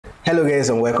Hello guys,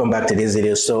 and welcome back to this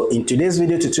video. So in today's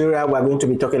video tutorial, we're going to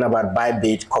be talking about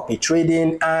Bybit copy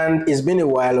trading, and it's been a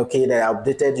while, okay, that I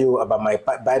updated you about my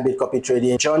Bybit copy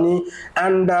trading journey,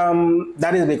 and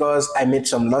that is because I made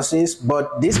some losses.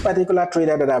 But this particular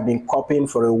trader that I've been copying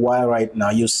for a while right now,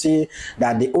 you see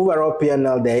that the overall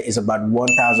P&L there is about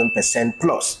 1000%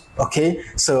 plus. Okay,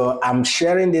 so I'm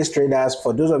sharing these traders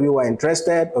for those of you who are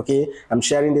interested. Okay, I'm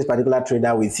sharing this particular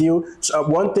trader with you. So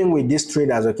one thing with these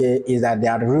traders, okay, is that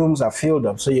their rooms are filled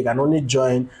up, so you can only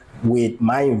join with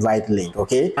my invite link.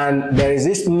 Okay, and there is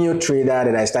this new trader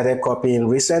that I started copying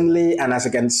recently, and as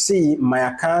you can see, my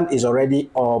account is already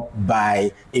up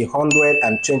by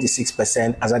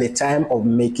 126% as at the time of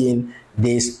making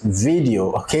this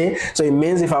video. Okay, so it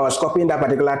means if I was copying that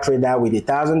particular trader with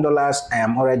 $1,000, I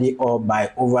am already up by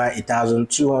over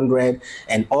 1,200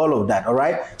 and all of that. All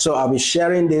right, so I'll be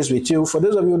sharing this with you. For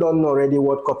those of you who don't know already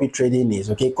what copy trading is,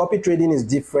 okay, copy trading is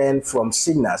different from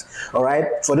signals. All right,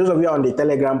 for those of you on the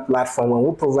Telegram platform, when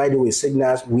we provide you with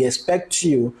signals, we expect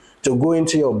you to go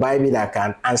into your Bybit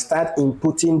account and start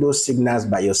inputting those signals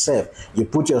by yourself. You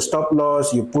put your stop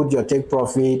loss, you put your take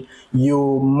profit,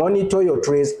 you monitor your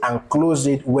trades and close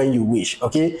it when you wish.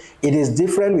 Okay, it is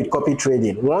different with copy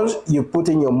trading. Once you put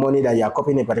in your money that you are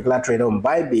copying a particular trader on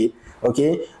Bybit,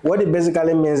 okay, what it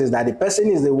basically means is that the person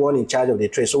is the one in charge of the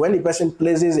trade. So when the person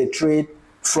places a trade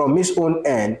from his own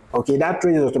end, okay, that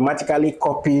trade is automatically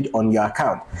copied on your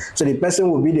account. So the person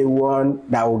will be the one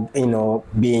that will,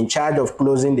 be in charge of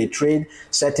closing the trade,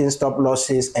 setting stop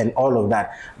losses and all of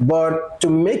that. But to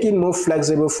make it more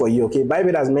flexible for you, okay,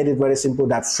 Bybit has made it very simple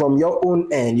that from your own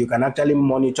end, you can actually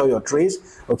monitor your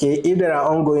trades. Okay, if there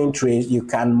are ongoing trades, you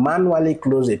can manually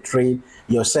close a trade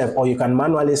yourself, or you can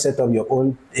manually set up your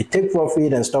own take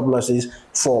profit and stop losses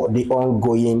for the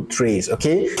ongoing trades.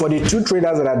 Okay, for the two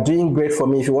traders that are doing great for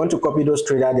me, if you want to copy those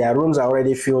traders, their rooms are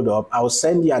already filled up. I'll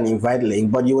send you an invite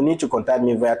link, but you will need to contact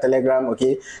me via Telegram.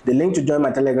 Okay, the link to join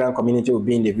my Telegram community will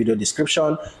be in the video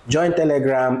description. Join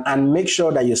Telegram and make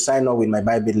sure that you sign up with my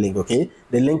Bybit link. Okay,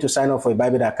 the link to sign up for a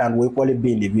Bybit account will probably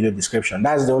be in the video description.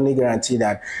 That's the only guarantee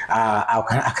that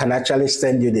I can actually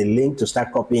send you the link to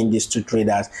start copying these two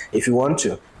traders if you want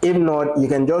to. If not, you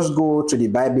can just go to the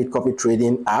Bybit copy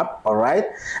trading app, all right,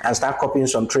 and start copying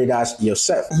some traders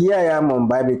yourself. Here I am on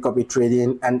Bybit copy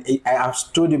trading, and I have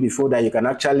told you before that you can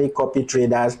actually copy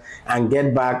traders and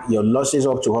get back your losses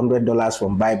up to $100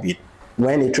 from Bybit.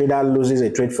 When a trader loses a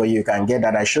trade for you, you can get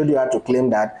that. I showed you how to claim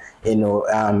that,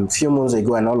 a few months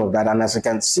ago and all of that. And as you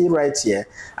can see right here,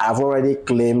 I've already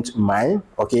claimed mine,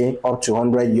 okay, up to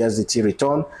 100 USDT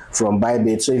return from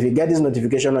Bybit. So if you get this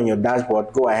notification on your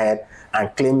dashboard, go ahead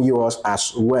and claim yours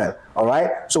as well. All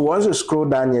right, so once you scroll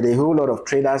down here, there's a whole lot of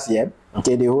traders here.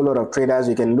 Okay, the whole lot of traders,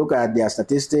 you can look at their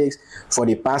statistics for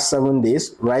the past 7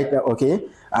 days, right? Okay,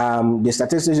 the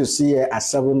statistics you see here are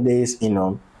 7 days,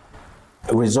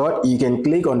 result. You can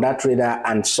click on that trader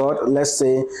and sort. Let's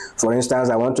say, for instance,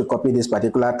 I want to copy this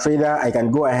particular trader. I can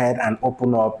go ahead and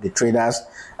open up the traders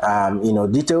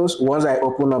details. Once I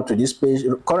open up to this page,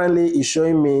 currently it's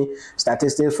showing me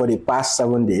statistics for the past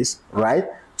 7 days, right?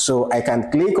 So I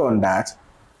can click on that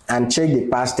and check the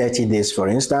past 30 days, for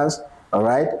instance. All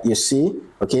right, you see,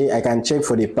 okay, I can check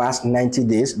for the past 90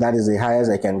 days. That is the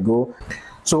highest I can go.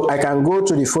 So I can go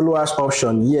to the followers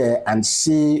option here and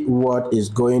see what is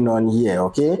going on here,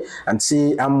 okay, and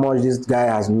see how much this guy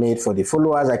has made for the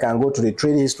followers. I can go to the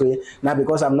trade history. Now,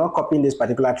 because I'm not copying this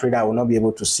particular trader, I will not be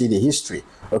able to see the history,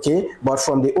 okay, but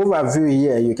from the overview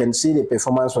here, you can see the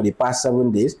performance for the past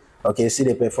 7 days. Okay, see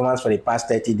the performance for the past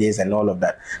 30 days and all of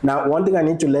that. Now, one thing I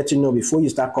need to let you know before you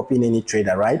start copying any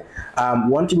trader, right?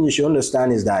 One thing you should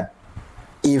understand is that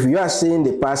if you are seeing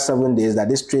the past 7 days that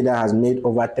this trader has made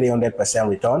over 300%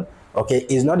 return, okay,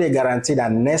 it's not a guarantee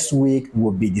that next week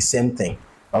will be the same thing.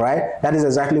 All right, that is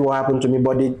exactly what happened to me.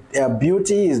 But the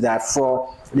beauty is that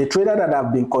for the trader that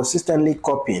have been consistently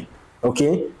copying,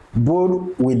 okay,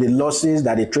 both with the losses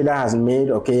that the trader has made,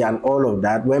 okay, and all of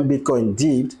that, when Bitcoin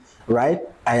dipped, right,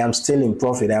 I am still in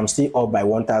profit. I am still up by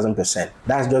 1000%.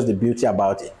 That's just the beauty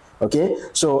about it. Okay,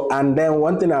 so, and then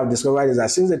one thing I've discovered is that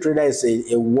since the trader is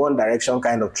a one direction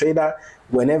kind of trader,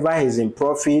 whenever he's in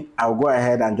profit, I'll go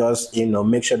ahead and just,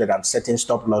 make sure that I'm setting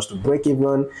stop loss to break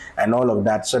even and all of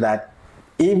that, so that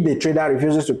if the trader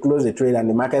refuses to close the trade and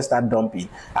the market start dumping,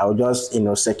 I'll just,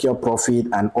 secure profit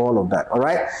and all of that. All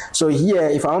right, so here,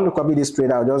 if I want to copy this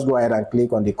trader, I'll just go ahead and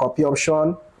click on the copy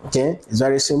option. Okay, it's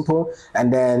very simple,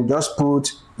 and then just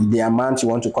put the amount you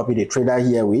want to copy the trader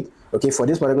here with. Okay, for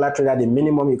this particular trader, the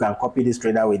minimum you can copy this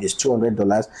trader with is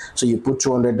 $200. So you put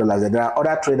 $200. There are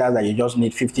other traders that you just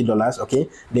need $50. Okay,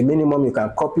 the minimum you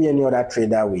can copy any other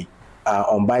trader with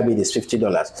on Bybit is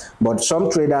 $50. But some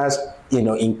traders, you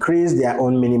know, increase their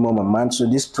own minimum amount. So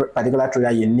this particular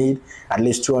trader, you need at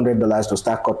least $200 to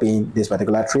start copying this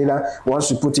particular trader.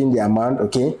 Once you put in the amount,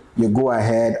 okay, you go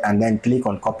ahead and then click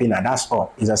on copy now. That's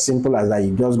all. It's as simple as that.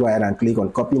 You just go ahead and click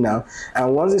on copy now.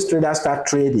 And once this trader start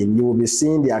trading, you will be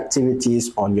seeing the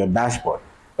activities on your dashboard.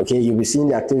 Okay, you'll be seeing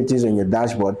the activities on your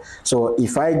dashboard. So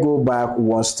if I go back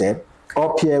one step,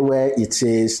 up here where it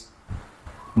says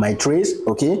my trades,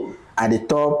 okay, at the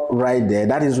top right there,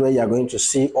 that is where you are going to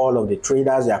see all of the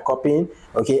traders they are copying,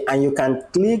 okay, and you can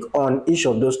click on each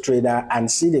of those traders and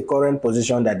see the current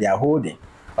position that they are holding.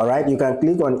 All right, you can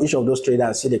click on each of those traders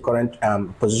and see the current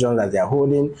position that they are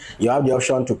holding. You have the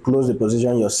option to close the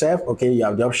position yourself. Okay, you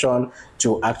have the option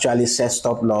to actually set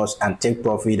stop loss and take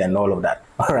profit and all of that.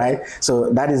 All right, so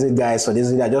that is it, guys. So this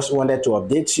is it. I just wanted to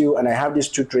update you, and I have these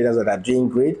two traders that are doing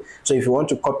great. So if you want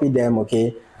to copy them,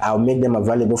 okay, I'll make them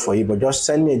available for you, but just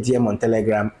send me a DM on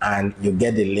Telegram and you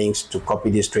get the links to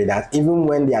copy these traders. Even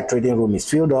when their trading room is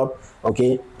filled up,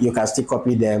 okay, you can still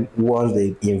copy them once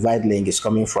the invite link is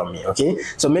coming from me, okay?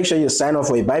 So make sure you sign up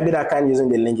for a Bybit account using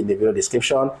the link in the video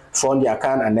description, fund the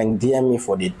account, and then DM me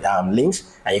for the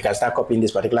links, and you can start copying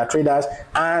these particular traders.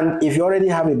 And if you already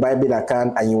have a Bybit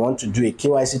account and you want to do a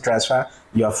KYC transfer,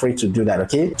 you are free to do that,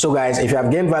 okay? So guys, if you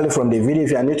have gained value from the video,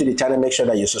 if you are new to the channel, make sure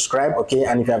that you subscribe, okay?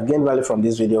 And if you have gained value from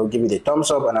this video, give it a thumbs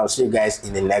up, and I'll see you guys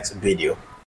in the next video.